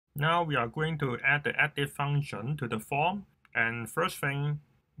Now we are going to add the edit function to the form. And first thing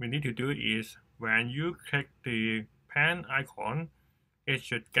we need to do is when you click the pen icon, it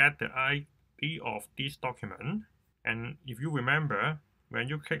should get the ID of this document. And if you remember, when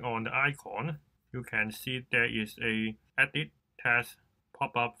you click on the icon, you can see there is a edit text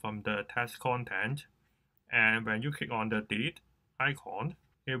pop up from the text content. And when you click on the delete icon,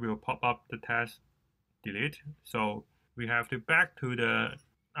 it will pop up the text delete. So we have to back to the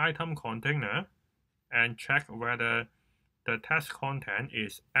item container and check whether the text content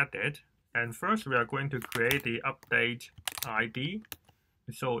is added. And first we are going to create the update ID.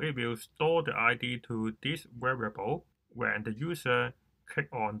 So it will store the ID to this variable when the user click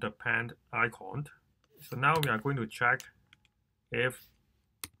on the pen icon. So now we are going to check if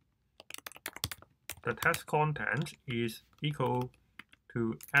the text content is equal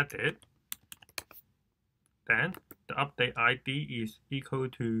to edit, then the update ID is equal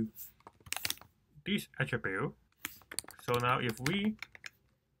to this attribute. So now if we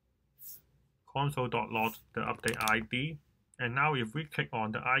console.log the update ID, and now if we click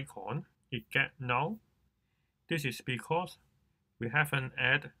on the icon, it gets null. This is because we haven't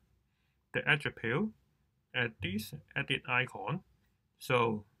added the attribute at this edit icon.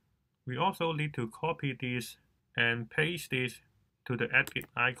 So we also need to copy this and paste this to the edit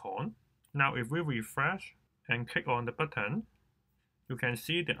icon. Now if we refresh and click on the button, you can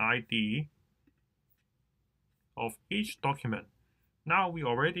see the ID of each document. Now we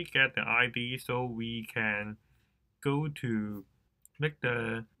already get the ID, so we can go to make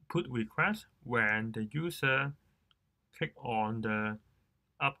the put request when the user click on the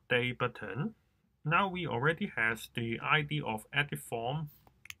update button. Now we already have the ID of edit form,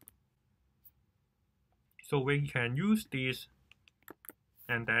 so we can use this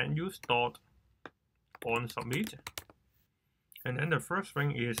and then use dot on submit. And then the first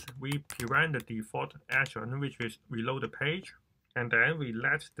thing is we prevent the default action, which is reload the page, and then we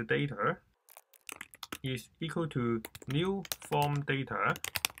let the data is equal to new form data,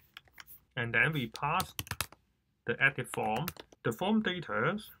 and then we pass the edit form. The form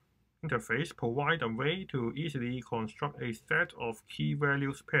data interface provides a way to easily construct a set of key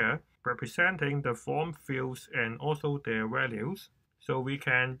values pair representing the form fields and also their values. So we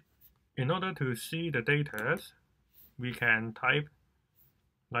can, in order to see the data, we can type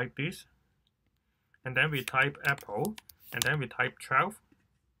like this, and then we type apple, and then we type 12,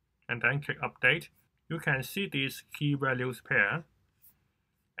 and then click update. You can see this key values pair,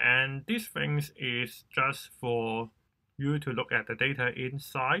 and this thing is just for you to look at the data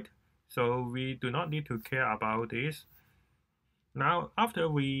inside, so we do not need to care about this. Now after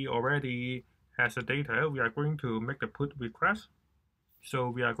we already has the data, we are going to make the put request. So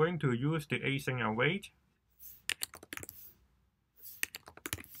we are going to use the async await,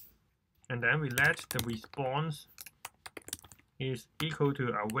 and then we let the response is equal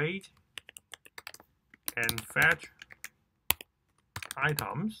to await and fetch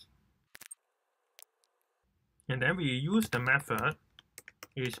items, and then we use the method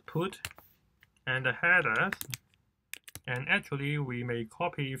is put and the headers, and actually we may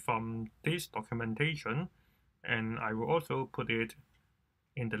copy from this documentation, and I will also put it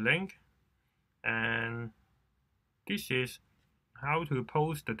in the link. And this is how to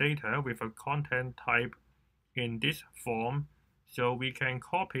post the data with a content type in this form. So we can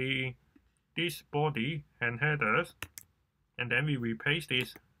copy this body and headers, and then we replace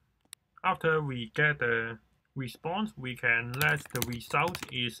this. After we get the response, we can let the result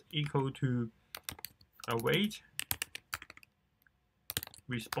is equal to await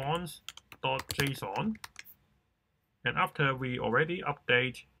response.json. And after we already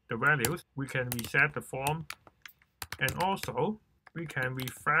update the values, we can reset the form, and also we can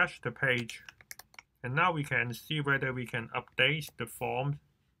refresh the page. And now we can see whether we can update the form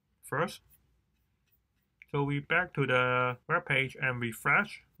first. So we back to the web page and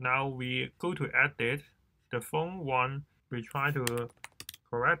refresh. Now we go to edit the phone one. We try to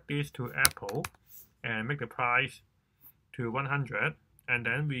correct this to Apple and make the price to 100. And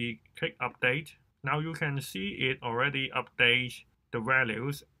then we click update. Now you can see it already updates the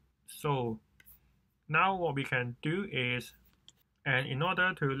values. So now what we can do is, and in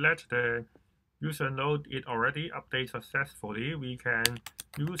order to let the user know it already updated successfully, we can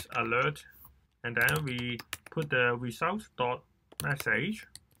use alert, and then we put the result.message.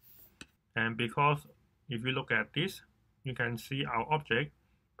 And because if you look at this, you can see our object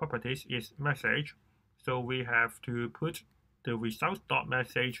properties is message, so we have to put the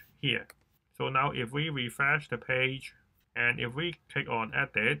result.message here. So now if we refresh the page, and if we click on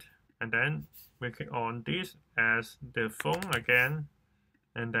edit, and then we click on this as the phone again,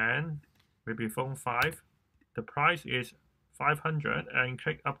 and then maybe phone 5. The price is 500 and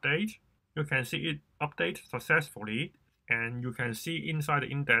click update. You can see it update successfully, and you can see inside the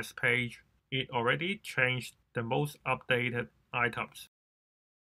index page, it already changed the most updated items.